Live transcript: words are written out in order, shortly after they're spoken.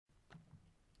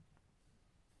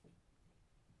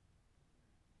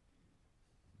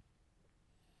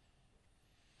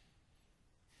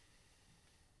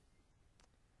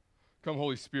Come,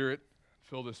 Holy Spirit,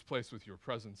 fill this place with your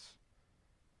presence.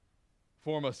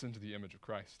 Form us into the image of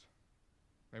Christ.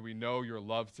 May we know your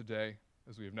love today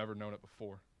as we have never known it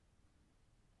before.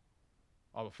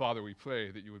 Abba, Father, we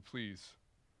pray that you would please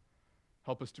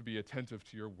help us to be attentive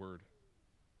to your word.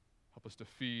 Help us to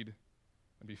feed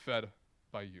and be fed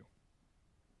by you.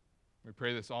 We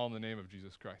pray this all in the name of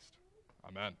Jesus Christ.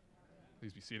 Amen.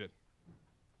 Please be seated.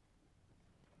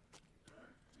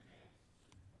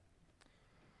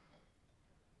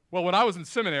 Well, when I was in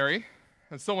seminary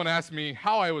and someone asked me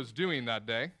how I was doing that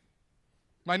day,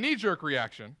 my knee-jerk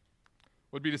reaction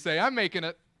would be to say, I'm making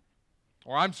it,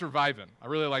 or I'm surviving. I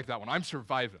really like that one. I'm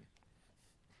surviving.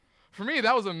 For me,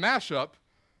 that was a mashup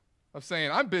of saying,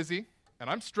 I'm busy and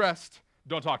I'm stressed,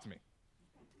 don't talk to me.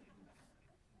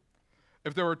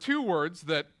 If there were two words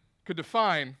that could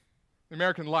define the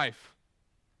American life,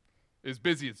 it's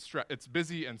busy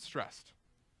and stressed.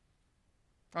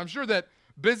 I'm sure that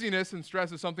busyness and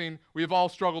stress is something we have all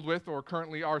struggled with or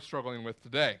currently are struggling with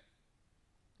today.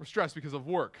 We're stressed because of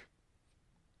work.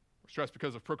 We're stressed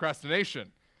because of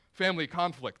procrastination, family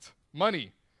conflict,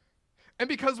 money, and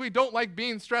because we don't like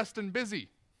being stressed and busy.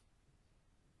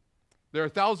 There are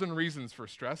 1,000 reasons for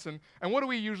stress, and what do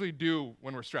we usually do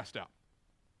when we're stressed out?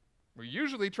 We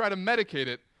usually try to medicate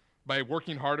it by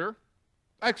working harder,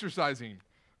 exercising,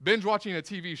 binge watching a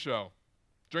TV show,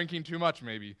 drinking too much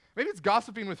maybe. Maybe it's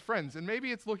gossiping with friends, and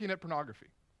maybe it's looking at pornography.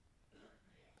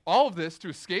 All of this to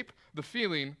escape the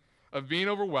feeling of being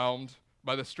overwhelmed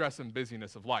by the stress and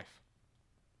busyness of life.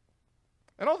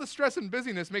 And all the stress and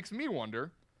busyness makes me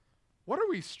wonder, what are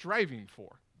we striving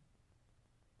for?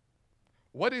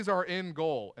 What is our end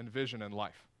goal and vision in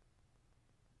life?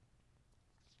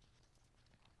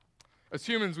 As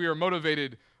humans, we are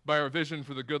motivated by our vision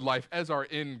for the good life as our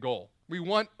end goal. We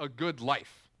want a good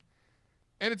life.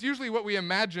 And it's usually what we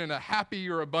imagine a happy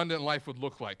or abundant life would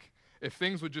look like if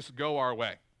things would just go our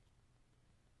way.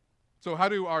 So how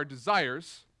do our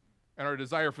desires and our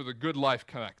desire for the good life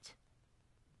connect?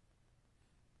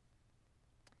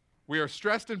 We are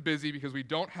stressed and busy because we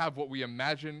don't have what we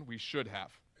imagine we should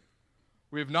have.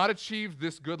 We have not achieved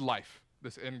this good life,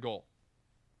 this end goal.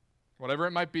 Whatever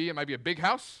it might be a big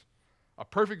house, a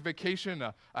perfect vacation,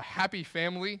 a happy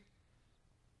family,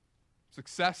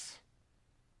 success,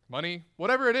 money,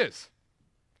 whatever it is,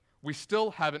 we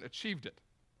still haven't achieved it.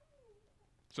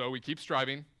 So we keep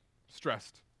striving,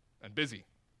 stressed, and busy.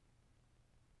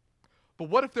 But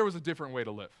what if there was a different way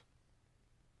to live?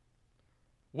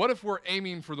 What if we're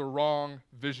aiming for the wrong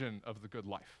vision of the good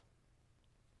life?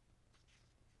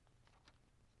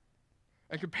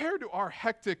 And compared to our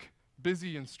hectic,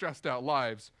 busy, and stressed out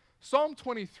lives, Psalm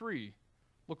 23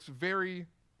 looks very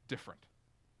different.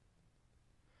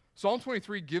 Psalm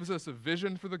 23 gives us a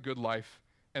vision for the good life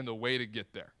and the way to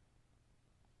get there.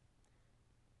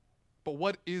 But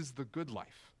what is the good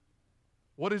life?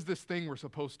 What is this thing we're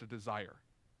supposed to desire?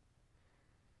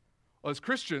 Well, as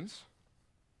Christians,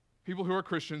 people who are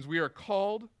Christians, we are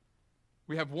called,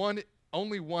 we have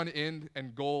only one end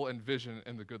and goal and vision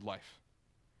in the good life.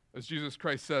 As Jesus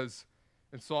Christ says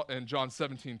in John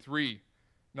 17:3,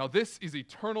 now this is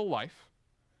eternal life,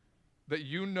 that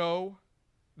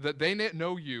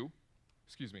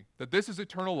this is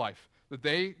eternal life, that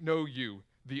they know you,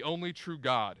 the only true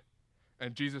God,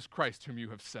 and Jesus Christ whom you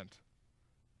have sent.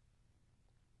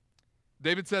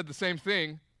 David said the same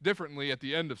thing differently at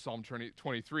the end of Psalm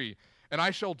 23, and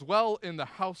I shall dwell in the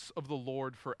house of the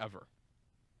Lord forever.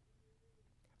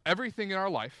 Everything in our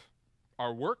life,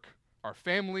 our work, our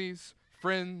families,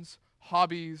 friends,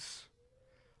 hobbies,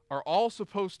 are all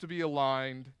supposed to be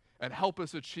aligned and help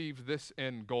us achieve this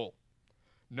end goal,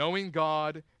 knowing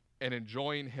God and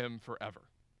enjoying Him forever.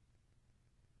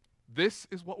 This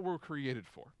is what we're created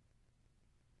for.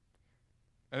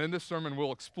 And in this sermon,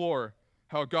 we'll explore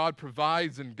how God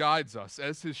provides and guides us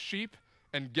as His sheep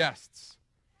and guests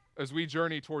as we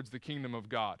journey towards the kingdom of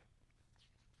God.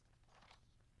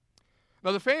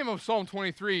 Now, the fame of Psalm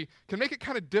 23 can make it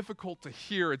kind of difficult to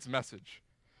hear its message.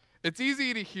 It's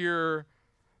easy to hear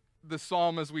the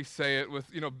psalm as we say it with,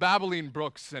 babbling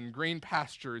brooks and green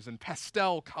pastures and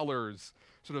pastel colors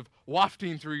sort of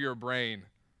wafting through your brain.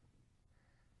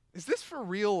 Is this for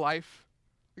real life?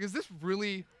 Does this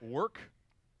really work?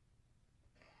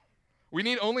 We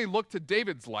need only look to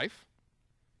David's life.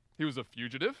 He was a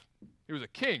fugitive. He was a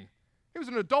king. He was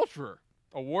an adulterer,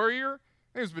 a warrior,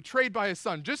 and he was betrayed by his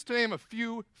son, just to name a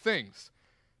few things,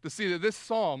 to see that this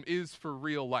psalm is for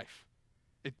real life.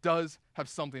 It does have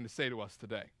something to say to us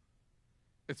today.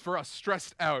 It's for us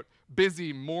stressed out,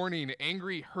 busy, mourning,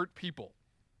 angry, hurt people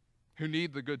who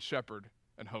need the good shepherd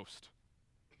and host.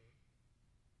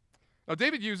 Now,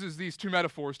 David uses these two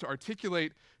metaphors to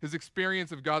articulate his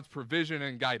experience of God's provision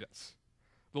and guidance.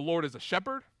 The Lord as a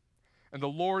shepherd, and the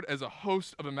Lord as a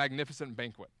host of a magnificent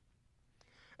banquet.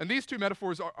 And these two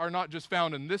metaphors are not just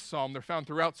found in this psalm, they're found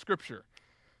throughout Scripture.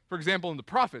 For example, in the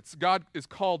prophets, God is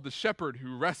called the shepherd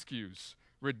who rescues,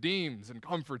 redeems, and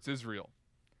comforts Israel.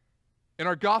 In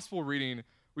our gospel reading,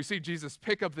 we see Jesus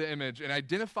pick up the image and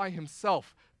identify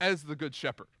himself as the good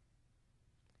shepherd.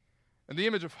 And the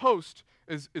image of host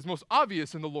is most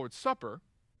obvious in the Lord's Supper,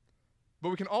 but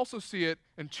we can also see it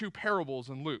in two parables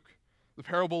in Luke, the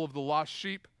parable of the lost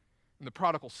sheep and the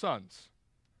prodigal sons.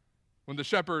 When the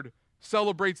shepherd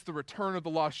celebrates the return of the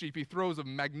lost sheep, he throws a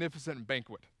magnificent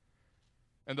banquet,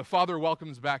 and the father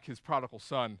welcomes back his prodigal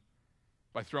son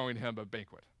by throwing him a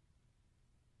banquet.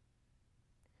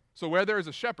 So where there is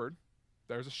a shepherd,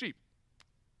 there's a sheep.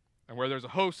 And where there's a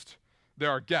host,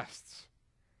 there are guests.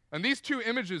 And these two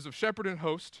images of shepherd and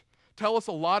host tell us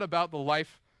a lot about the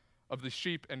life of the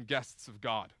sheep and guests of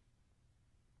God.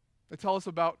 They tell us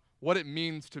about what it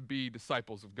means to be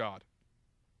disciples of God.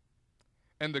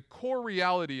 And the core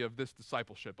reality of this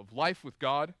discipleship, of life with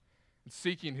God and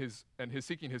seeking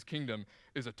his kingdom,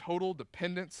 is a total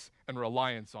dependence and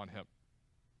reliance on him.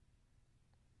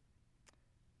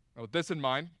 Now, with this in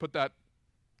mind, put that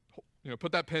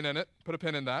pin in it, put a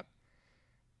pin in that.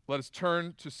 Let us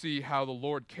turn to see how the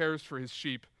Lord cares for his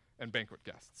sheep and banquet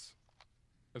guests,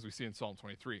 as we see in Psalm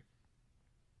 23.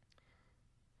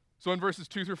 So in verses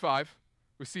 2 through 5,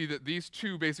 we see that these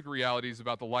two basic realities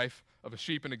about the life of a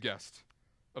sheep and a guest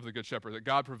of the Good Shepherd, that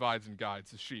God provides and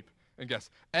guides his sheep and guests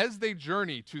as they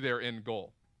journey to their end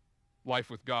goal, life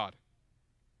with God.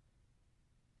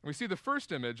 And we see the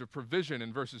first image of provision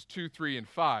in verses 2, 3, and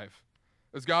 5,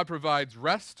 as God provides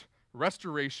rest,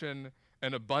 restoration,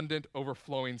 and abundant,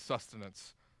 overflowing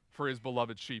sustenance for his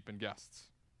beloved sheep and guests.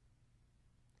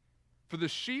 For the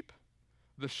sheep,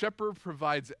 the shepherd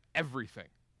provides everything.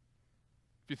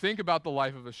 If you think about the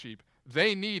life of a sheep,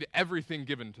 they need everything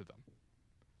given to them.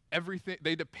 Everything,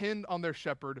 they depend on their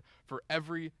shepherd for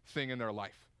everything in their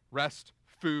life. Rest,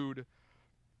 food,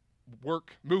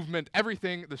 work, movement,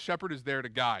 everything, the shepherd is there to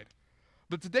guide.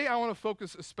 But today I want to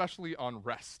focus especially on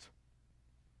rest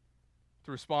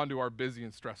to respond to our busy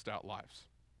and stressed out lives.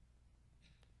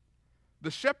 The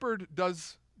shepherd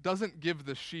doesn't give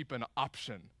the sheep an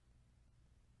option.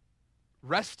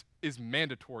 Rest is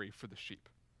mandatory for the sheep.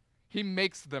 He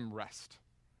makes them rest.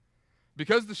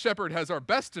 Because the shepherd has our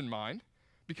best in mind,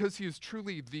 because he is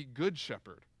truly the good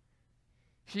shepherd,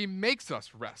 he makes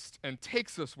us rest and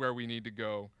takes us where we need to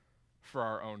go for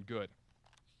our own good.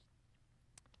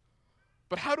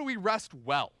 But how do we rest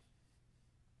well?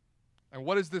 And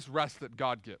what is this rest that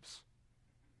God gives?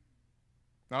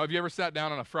 Now, have you ever sat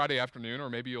down on a Friday afternoon, or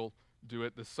maybe you'll do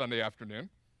it this Sunday afternoon,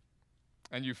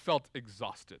 and you felt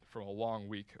exhausted from a long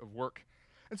week of work?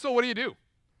 And so what do?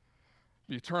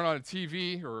 You turn on a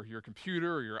TV or your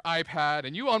computer or your iPad,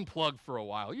 and you unplug for a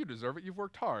while. You deserve it. You've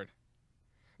worked hard.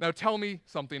 Now tell me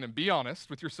something and be honest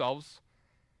with yourselves.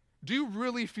 Do you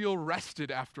really feel rested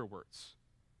afterwards?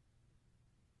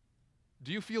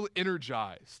 Do you feel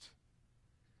energized?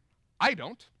 I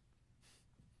don't.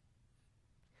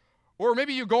 Or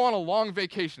maybe you go on a long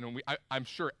vacation, and I'm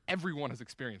sure everyone has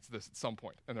experienced this at some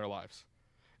point in their lives.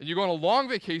 And you go on a long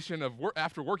vacation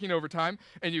after working overtime,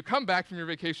 and you come back from your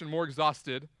vacation more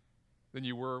exhausted than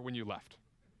you were when you left.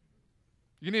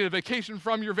 You need a vacation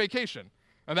from your vacation,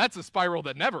 and that's a spiral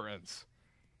that never ends.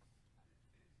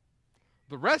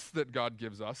 The rest that God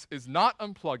gives us is not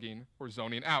unplugging or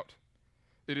zoning out.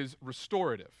 It is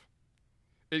restorative.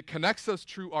 It connects us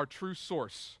to our true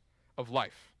source of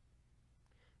life.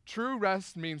 True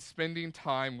rest means spending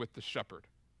time with the shepherd.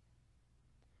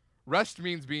 Rest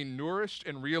means being nourished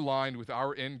and realigned with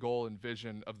our end goal and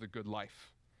vision of the good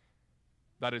life.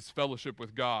 That is fellowship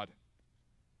with God.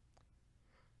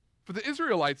 For the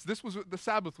Israelites, this was what the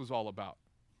Sabbath was all about.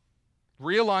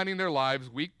 Realigning their lives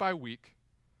week by week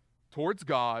towards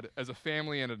God as a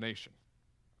family and a nation.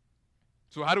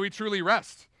 So how do we truly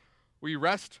rest? We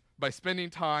rest by spending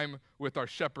time with our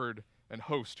shepherd and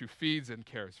host who feeds and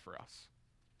cares for us.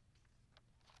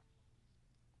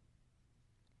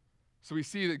 So we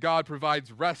see that God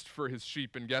provides rest for his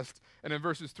sheep and guests. And in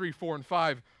verses 3, 4, and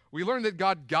 5, we learn that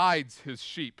God guides his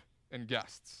sheep and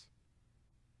guests.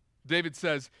 David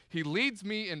says, he leads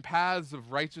me in paths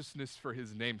of righteousness for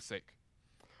his name's sake.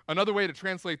 Another way to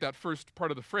translate that first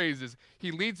part of the phrase is,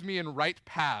 he leads me in right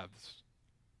paths.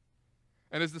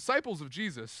 And as disciples of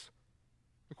Jesus,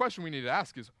 the question we need to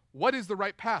ask is, what is the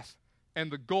right path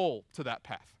and the goal to that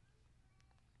path?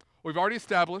 We've already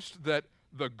established that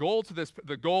the goal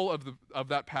of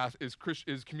that path is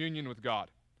communion with God.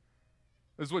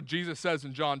 This is what Jesus says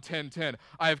in John 10:10.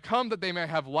 I have come that they may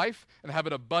have life and have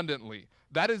it abundantly.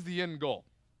 That is the end goal.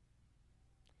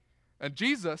 And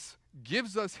Jesus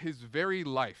gives us his very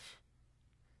life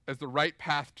as the right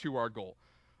path to our goal.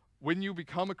 When you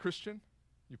become a Christian,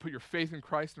 you put your faith in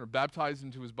Christ and are baptized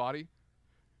into his body,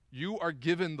 you are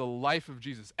given the life of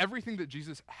Jesus. Everything that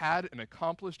Jesus had and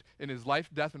accomplished in his life,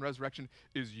 death, and resurrection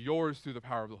is yours through the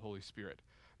power of the Holy Spirit.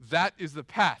 That is the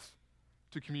path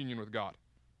to communion with God.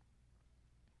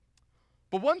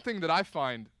 But one thing that I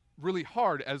find really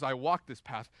hard as I walk this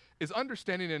path is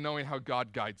understanding and knowing how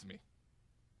God guides me.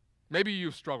 Maybe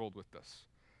you've struggled with this.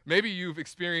 Maybe you've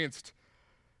experienced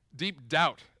deep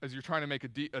doubt as you're trying to make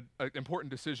an important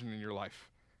decision in your life.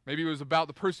 Maybe it was about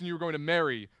the person you were going to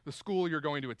marry, the school you're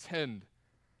going to attend.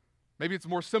 Maybe it's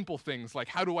more simple things like,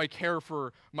 how do I care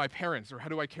for my parents, or how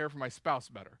do I care for my spouse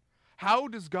better? How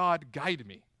does God guide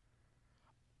me?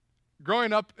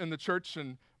 Growing up in the church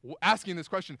and asking this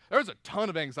question, there was a ton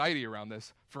of anxiety around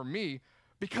this for me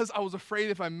because I was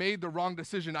afraid if I made the wrong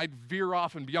decision, I'd veer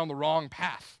off and be on the wrong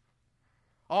path.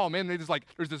 Oh man,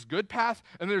 there's this good path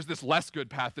and there's this less good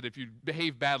path that if you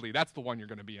behave badly, that's the one you're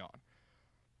going to be on.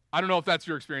 I don't know if that's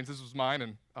your experience. This was mine,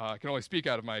 and I can only speak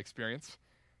out of my experience.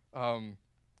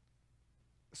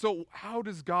 So how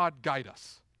does God guide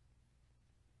us?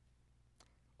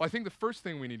 Well, I think the first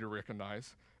thing we need to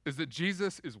recognize is that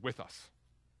Jesus is with us.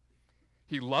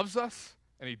 He loves us,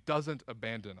 and he doesn't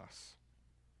abandon us.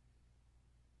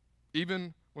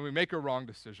 Even when we make a wrong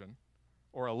decision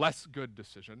or a less good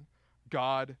decision,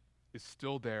 God is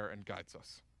still there and guides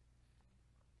us.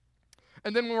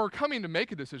 And then when we're coming to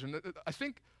make a decision, I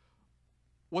think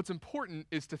what's important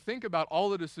is to think about all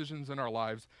the decisions in our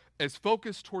lives as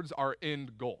focused towards our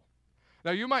end goal.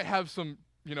 Now, you might have some,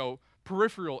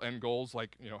 peripheral end goals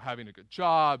like, having a good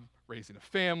job, raising a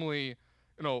family,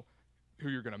 who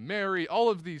you're going to marry, all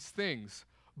of these things.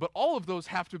 But all of those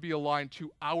have to be aligned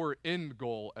to our end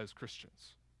goal as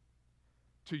Christians,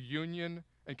 to union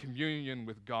and communion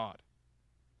with God.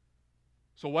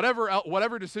 So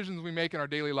whatever decisions we make in our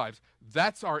daily lives,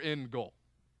 that's our end goal.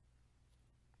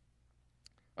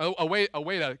 A way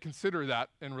to consider that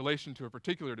in relation to a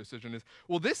particular decision is,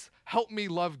 will this help me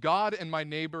love God and my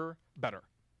neighbor better?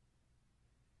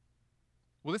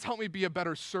 Will this help me be a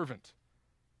better servant?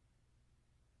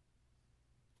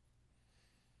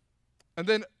 And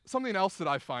then something else that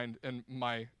I find in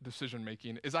my decision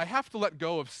making is I have to let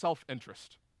go of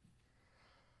self-interest.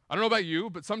 I don't know about you,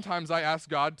 but sometimes I ask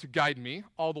God to guide me,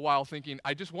 all the while thinking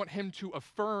I just want him to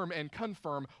affirm and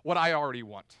confirm what I already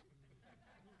want.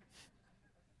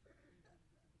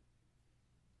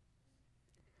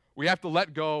 We have to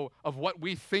let go of what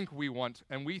we think we want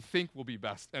and we think will be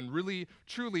best and really,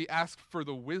 truly ask for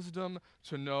the wisdom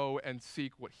to know and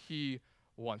seek what he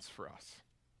wants for us.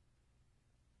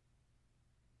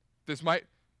 This might,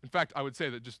 in fact, I would say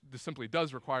that this simply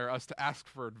does require us to ask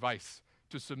for advice,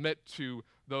 to submit to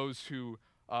those who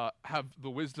have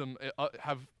the wisdom,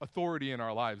 have authority in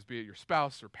our lives, be it your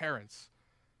spouse or parents.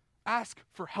 Ask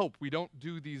for help. We don't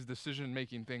do these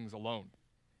decision-making things alone.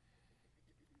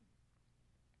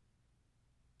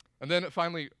 And then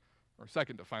finally,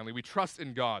 we trust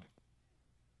in God,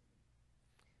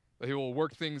 that he will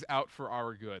work things out for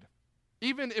our good,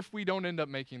 even if we don't end up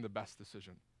making the best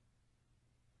decision.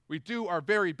 We do our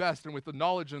very best, and with the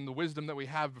knowledge and the wisdom that we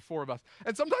have before of us.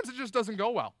 And sometimes it just doesn't go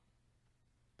well.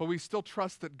 But we still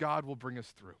trust that God will bring us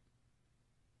through.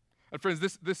 And friends,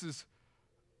 this is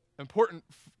important.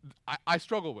 I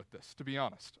struggle with this, to be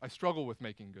honest. I struggle with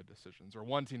making good decisions or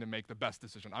wanting to make the best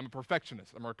decision. I'm a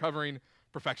perfectionist. I'm a recovering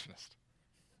perfectionist.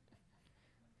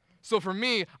 So for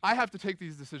me, I have to take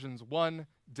these decisions one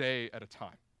day at a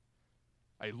time.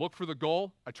 I look for the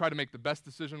goal. I try to make the best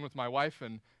decision with my wife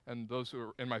and those who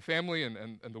are in my family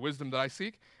and the wisdom that I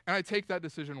seek. And I take that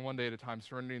decision one day at a time,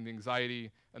 surrendering the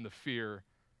anxiety and the fear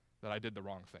that I did the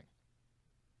wrong thing.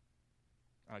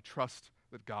 And I trust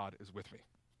that God is with me.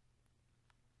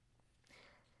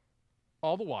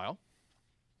 All the while,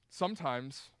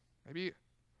 sometimes, maybe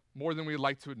more than we'd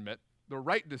like to admit, the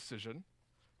right decision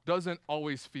doesn't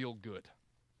always feel good.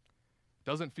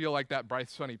 Doesn't feel like that bright,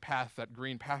 sunny path, that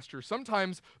green pasture.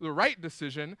 Sometimes the right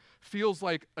decision feels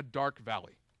like a dark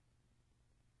valley.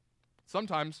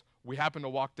 Sometimes we happen to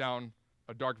walk down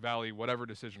a dark valley, whatever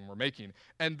decision we're making,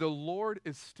 and the Lord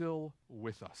is still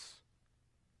with us.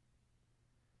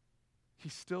 He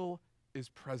still is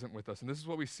present with us. And this is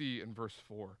what we see in verse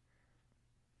 4.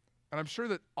 And I'm sure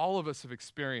that all of us have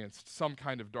experienced some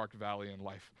kind of dark valley in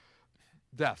life.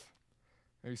 Death.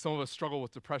 Maybe some of us struggle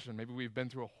with depression. Maybe we've been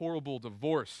through a horrible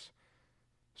divorce,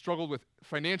 struggled with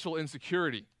financial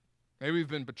insecurity. Maybe we've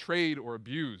been betrayed or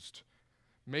abused.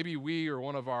 Maybe we or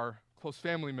one of our close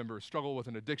family members struggle with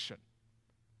an addiction.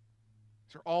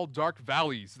 These are all dark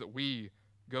valleys that we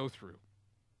go through.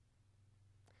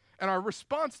 And our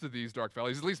response to these dark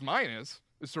valleys, at least mine is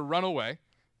to run away,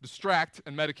 distract,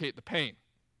 and medicate the pain.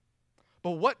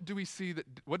 But what do we see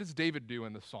what does David do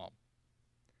in the psalm?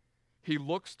 He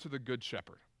looks to the good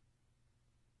shepherd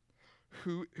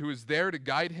who is there to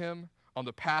guide him on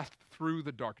the path through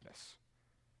the darkness,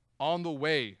 on the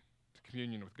way to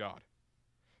communion with God,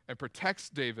 and protects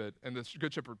David, and this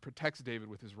good shepherd protects David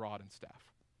with his rod and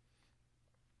staff.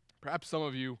 Perhaps some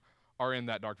of you are in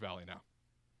that dark valley now.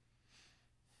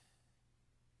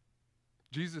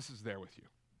 Jesus is there with you.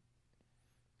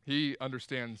 He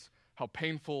understands how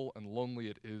painful and lonely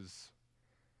it is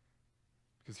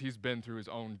because he's been through his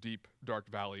own deep, dark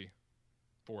valley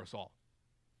for us all.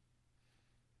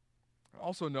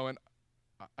 Also know, and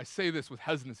I say this with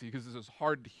hesitancy because this is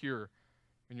hard to hear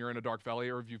when you're in a dark valley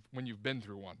or when you've been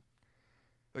through one,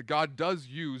 that God does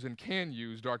use and can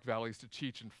use dark valleys to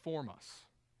teach and form us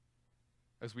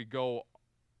as we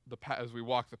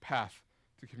walk the path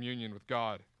to communion with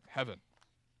God, heaven.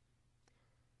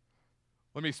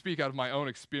 Let me speak out of my own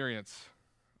experience,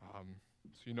 so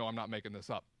you know I'm not making this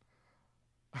up.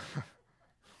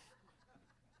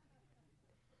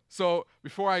 So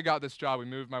before I got this job,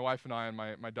 my wife and I and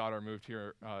my daughter moved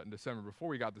here in December. Before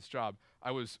we got this job,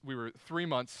 we were 3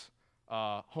 months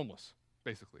homeless,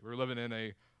 basically. We were living in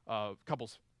a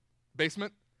couple's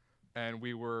basement, and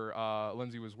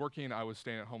Lindsay was working, I was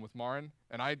staying at home with Marin,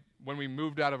 and when we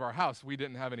moved out of our house, we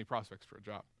didn't have any prospects for a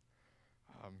job.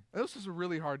 This was a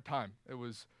really hard time.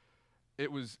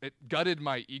 It gutted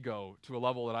my ego to a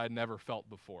level that I had never felt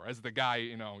before. As the guy,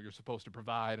 you're supposed to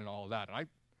provide and all of that, and I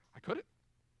couldn't.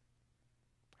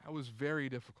 That was very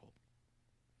difficult.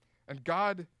 And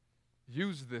God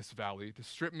used this valley to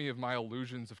strip me of my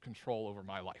illusions of control over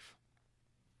my life.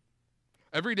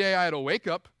 Every day I had to wake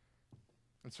up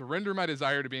and surrender my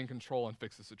desire to be in control and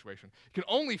fix the situation. You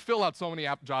can only fill out so many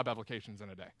job applications in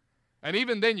a day. And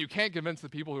even then, you can't convince the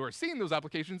people who are seeing those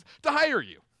applications to hire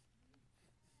you.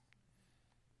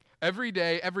 Every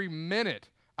day, every minute,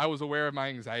 I was aware of my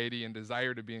anxiety and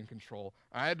desire to be in control.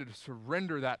 I had to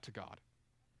surrender that to God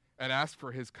and ask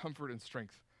for his comfort and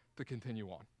strength to continue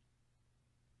on.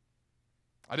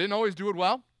 I didn't always do it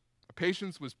well. My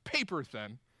patience was paper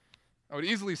thin. I would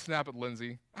easily snap at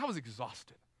Lindsay. I was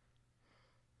exhausted.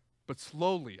 But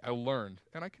slowly, I learned,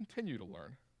 and I continue to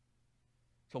learn,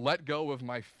 to let go of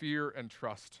my fear and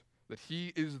trust that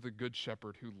he is the good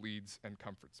shepherd who leads and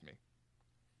comforts me.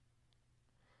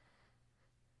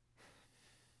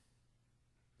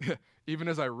 Even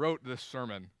as I wrote this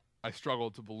sermon, I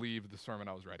struggled to believe the sermon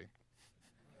I was writing.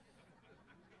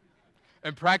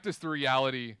 And practice this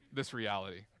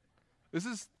reality.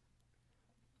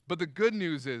 But the good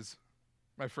news is,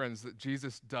 my friends, that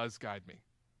Jesus does guide me,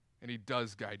 and he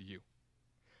does guide you.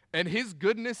 And his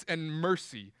goodness and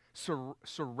mercy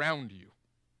surround you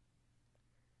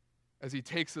as he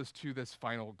takes us to this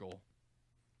final goal,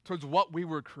 towards what we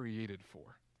were created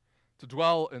for, to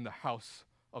dwell in the house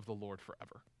of the Lord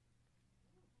forever.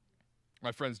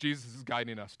 My friends, Jesus is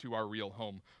guiding us to our real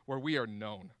home, where we are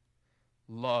known,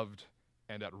 loved,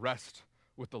 and at rest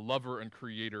with the lover and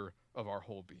creator of our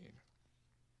whole being.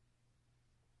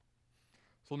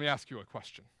 So let me ask you a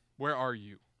question. Where are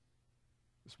you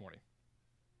this morning?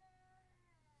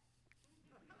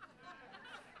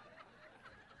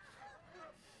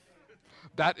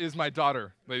 That is my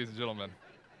daughter, ladies and gentlemen.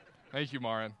 Thank you,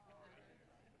 Marin.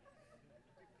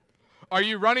 Are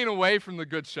you running away from the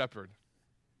good shepherd?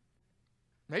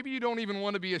 Maybe you don't even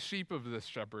want to be a sheep of this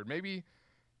shepherd. Maybe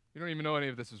you don't even know any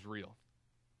of this is real.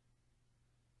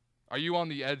 Are you on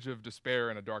the edge of despair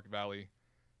in a dark valley?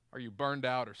 Are you burned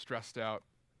out or stressed out?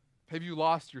 Have you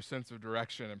lost your sense of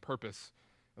direction and purpose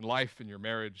in life, in your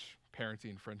marriage,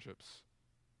 parenting, friendships?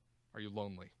 Are you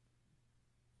lonely?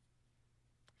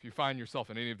 If you find yourself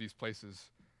in any of these places,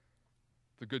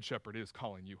 the good shepherd is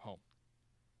calling you home.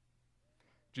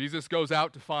 Jesus goes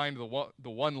out to find the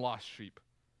one lost sheep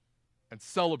and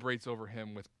celebrates over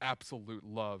him with absolute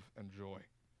love and joy.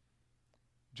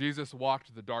 Jesus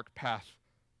walked the dark path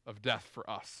of death for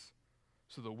us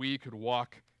so that we could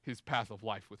walk his path of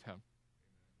life with him.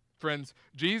 Friends,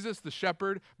 Jesus the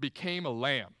shepherd became a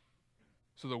lamb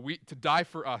to die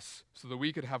for us so that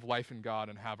we could have life in God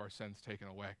and have our sins taken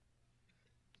away.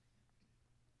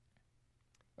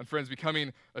 And friends,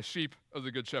 becoming a sheep of the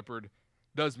good shepherd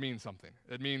does mean something.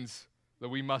 It means that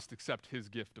we must accept his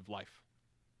gift of life.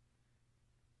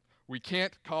 We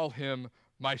can't call him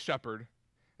my shepherd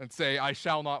and say, I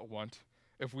shall not want,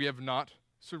 if we have not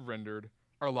surrendered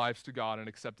our lives to God and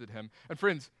accepted him. And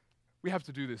friends, we have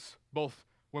to do this both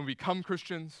when we become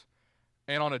Christians,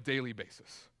 and on a daily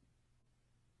basis.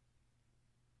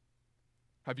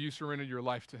 Have you surrendered your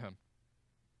life to him?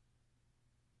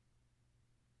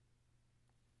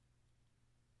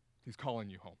 He's calling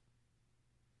you home.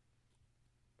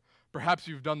 Perhaps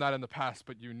you've done that in the past,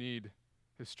 but you need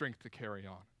his strength to carry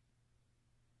on.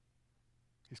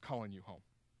 He's calling you home.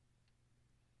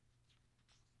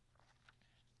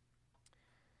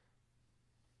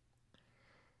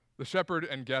 The shepherd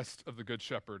and guest of the Good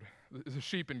Shepherd, the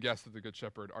sheep and guest of the Good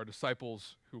Shepherd, are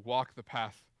disciples who walk the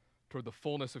path toward the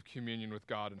fullness of communion with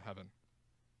God in heaven.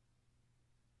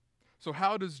 So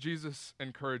how does Jesus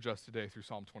encourage us today through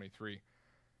Psalm 23?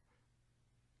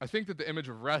 I think that the image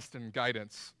of rest and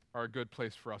guidance are a good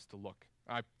place for us to look.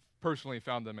 I personally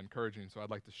found them encouraging, so I'd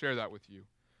like to share that with you.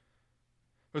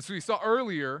 As we saw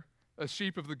earlier, as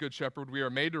sheep of the Good Shepherd, we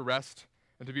are made to rest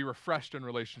and to be refreshed in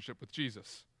relationship with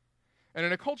Jesus. And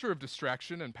in a culture of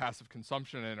distraction and passive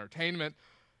consumption and entertainment,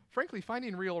 frankly,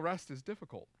 finding real rest is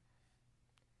difficult.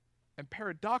 And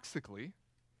paradoxically,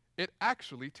 it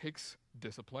actually takes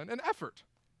discipline and effort.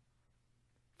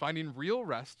 Finding real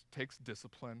rest takes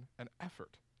discipline and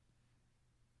effort.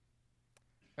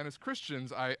 And as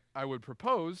Christians, I would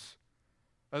propose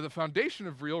that the foundation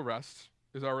of real rest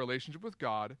is our relationship with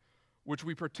God, which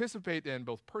we participate in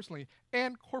both personally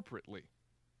and corporately.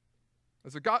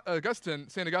 As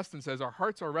St. Augustine says, our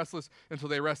hearts are restless until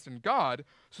they rest in God,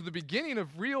 so the beginning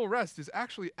of real rest is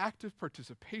actually active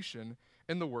participation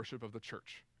in the worship of the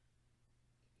church.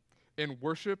 In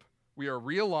worship, we are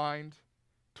realigned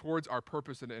towards our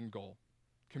purpose and end goal,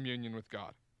 communion with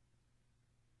God.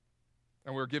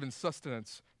 And we're given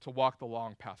sustenance to walk the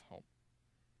long path home.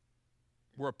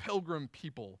 We're a pilgrim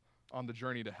people on the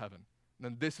journey to heaven. And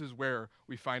then this is where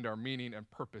we find our meaning and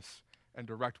purpose and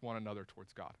direct one another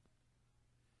towards God.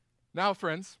 Now,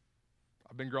 friends,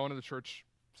 I've been growing in the church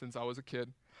since I was a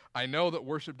kid. I know that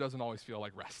worship doesn't always feel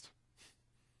like rest.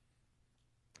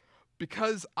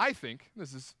 Because I think,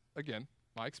 this is, again,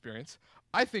 my experience,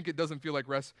 I think it doesn't feel like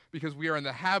rest because we are in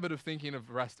the habit of thinking of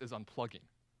rest as unplugging.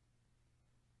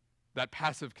 That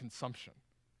passive consumption.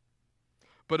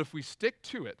 But if we stick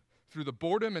to it through the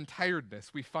boredom and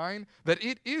tiredness, we find that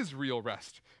it is real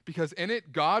rest because in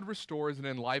it, God restores and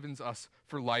enlivens us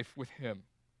for life with him.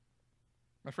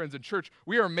 My friends, in church,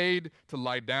 we are made to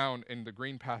lie down in the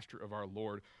green pasture of our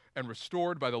Lord and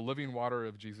restored by the living water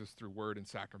of Jesus through word and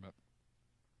sacrament.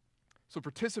 So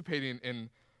participating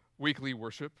in weekly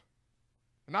worship,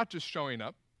 not just showing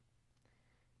up,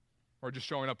 or just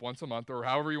showing up once a month, or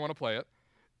however you want to play it,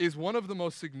 is one of the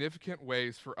most significant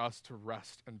ways for us to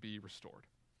rest and be restored.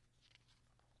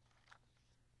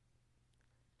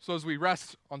 So as we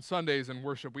rest on Sundays and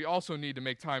worship, we also need to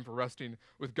make time for resting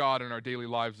with God in our daily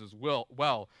lives as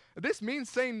well. This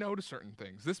means saying no to certain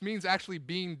things. This means actually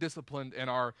being disciplined in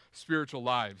our spiritual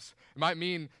lives. It might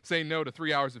mean saying no to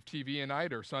 3 hours of TV a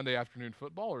night or Sunday afternoon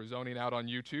football or zoning out on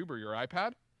YouTube or your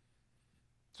iPad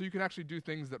so you can actually do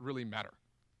things that really matter.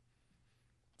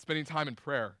 Spending time in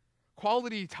prayer,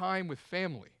 quality time with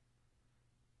family,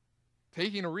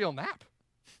 taking a real nap,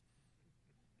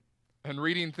 and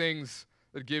reading things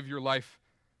that give you life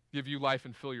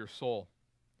and fill your soul.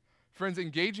 Friends,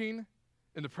 engaging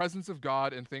in the presence of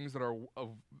God in things that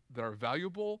are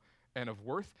valuable and of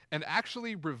worth and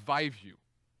actually revive you.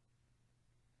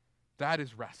 That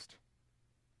is rest.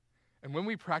 And when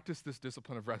we practice this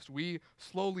discipline of rest, we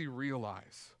slowly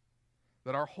realize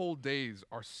that our whole days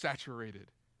are saturated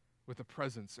with the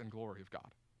presence and glory of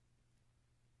God.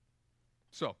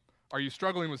 So, are you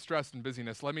struggling with stress and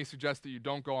busyness? Let me suggest that you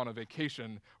don't go on a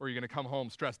vacation or you're going to come home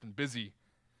stressed and busy.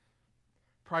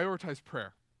 Prioritize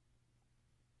prayer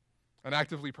and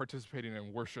actively participating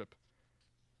in worship.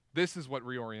 This is what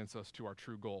reorients us to our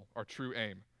true goal, our true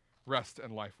aim, rest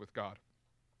and life with God.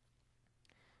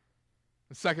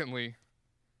 And secondly,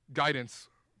 guidance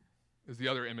is the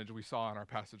other image we saw in our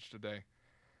passage today.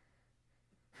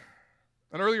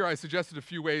 And earlier I suggested a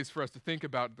few ways for us to think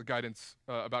about the guidance,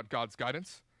 about God's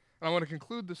guidance. And I want to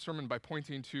conclude this sermon by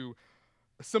pointing to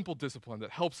a simple discipline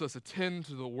that helps us attend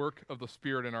to the work of the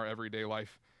Spirit in our everyday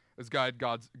life as God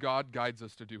guides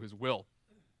us to do his will.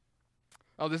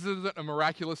 Now, this isn't a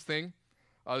miraculous thing.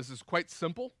 This is quite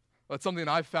simple. That's something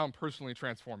I've found personally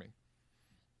transforming.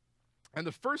 And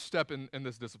the first step in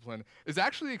this discipline is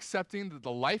actually accepting that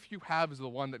the life you have is the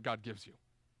one that God gives you.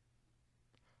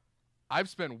 I've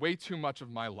spent way too much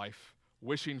of my life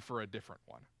wishing for a different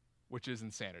one, which is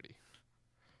insanity.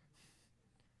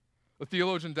 The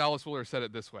theologian Dallas Willard said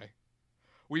it this way: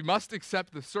 we must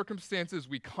accept the circumstances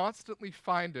we constantly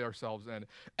find ourselves in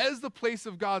as the place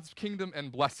of God's kingdom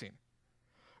and blessing.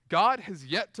 God has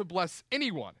yet to bless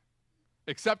anyone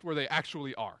except where they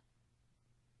actually are.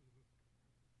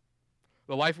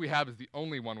 The life we have is the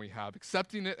only one we have.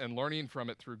 Accepting it and learning from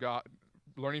it through God,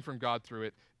 learning from God through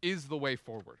it is the way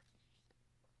forward.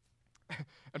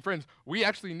 And friends, we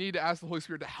actually need to ask the Holy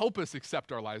Spirit to help us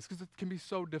accept our lives because it can be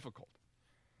so difficult.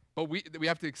 But we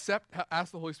have to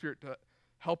ask the Holy Spirit to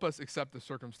help us accept the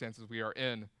circumstances we are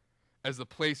in as the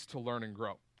place to learn and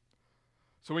grow.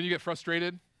 So when you get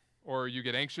frustrated or you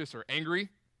get anxious or angry,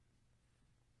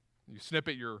 you snip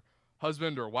at your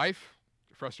husband or wife,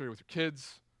 you're frustrated with your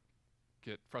kids,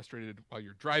 get frustrated while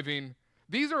you're driving.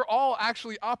 These are all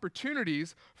actually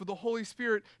opportunities for the Holy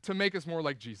Spirit to make us more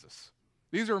like Jesus.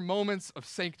 These are moments of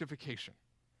sanctification.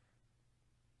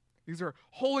 These are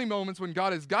holy moments when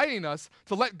God is guiding us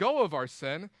to let go of our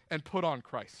sin and put on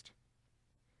Christ.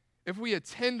 If we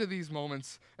attend to these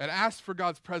moments and ask for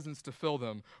God's presence to fill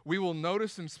them, we will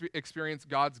notice and experience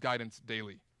God's guidance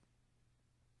daily.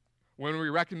 When we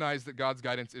recognize that God's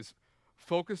guidance is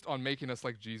focused on making us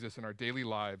like Jesus in our daily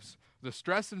lives, the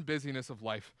stress and busyness of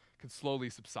life can slowly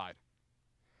subside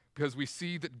because we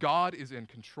see that God is in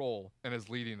control and is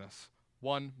leading us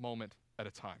one moment at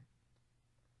a time.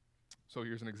 So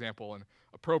here's an example, an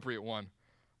appropriate one,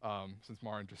 since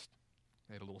Maren just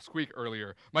made a little squeak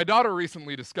earlier. My daughter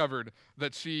recently discovered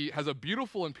that she has a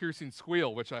beautiful and piercing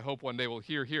squeal, which I hope one day we'll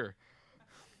hear here.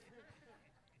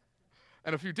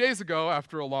 And a few days ago,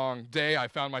 after a long day, I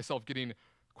found myself getting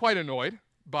quite annoyed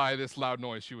by this loud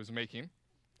noise she was making.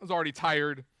 I was already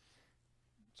tired,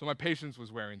 so my patience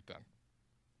was wearing thin.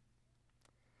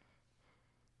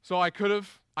 So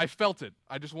I felt it.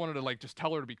 I just wanted to just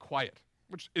tell her to be quiet,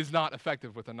 which is not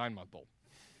effective with a 9-month-old.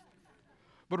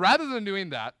 But rather than doing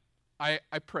that, I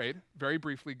prayed very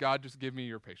briefly, God, just give me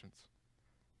your patience.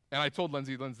 And I told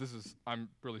Lindsay, I'm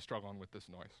really struggling with this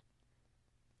noise.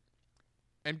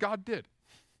 And God did.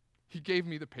 He gave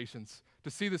me the patience to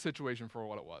see the situation for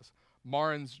what it was.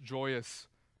 Maren's joyous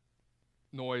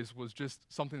noise was just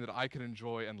something that I could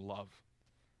enjoy and love.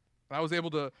 And I was able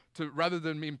to rather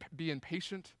than be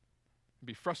impatient,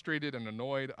 be frustrated and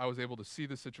annoyed, I was able to see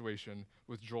the situation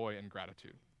with joy and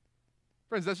gratitude.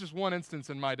 Friends, that's just one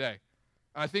instance in my day.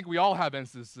 And I think we all have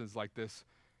instances like this.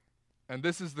 And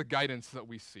this is the guidance that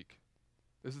we seek.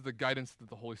 This is the guidance that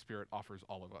the Holy Spirit offers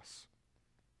all of us.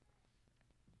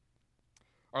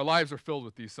 Our lives are filled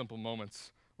with these simple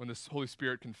moments when the Holy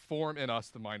Spirit can form in us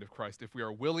the mind of Christ if we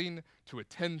are willing to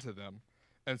attend to them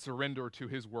and surrender to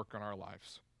his work on our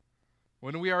lives.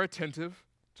 When we are attentive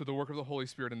to the work of the Holy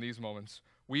Spirit in these moments,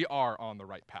 we are on the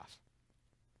right path.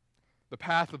 The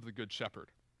path of the Good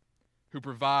Shepherd, who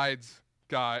provides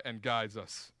and guides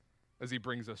us as he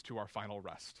brings us to our final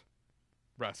rest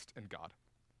in God.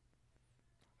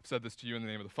 I've said this to you in the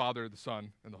name of the Father, the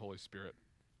Son, and the Holy Spirit.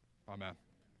 Amen.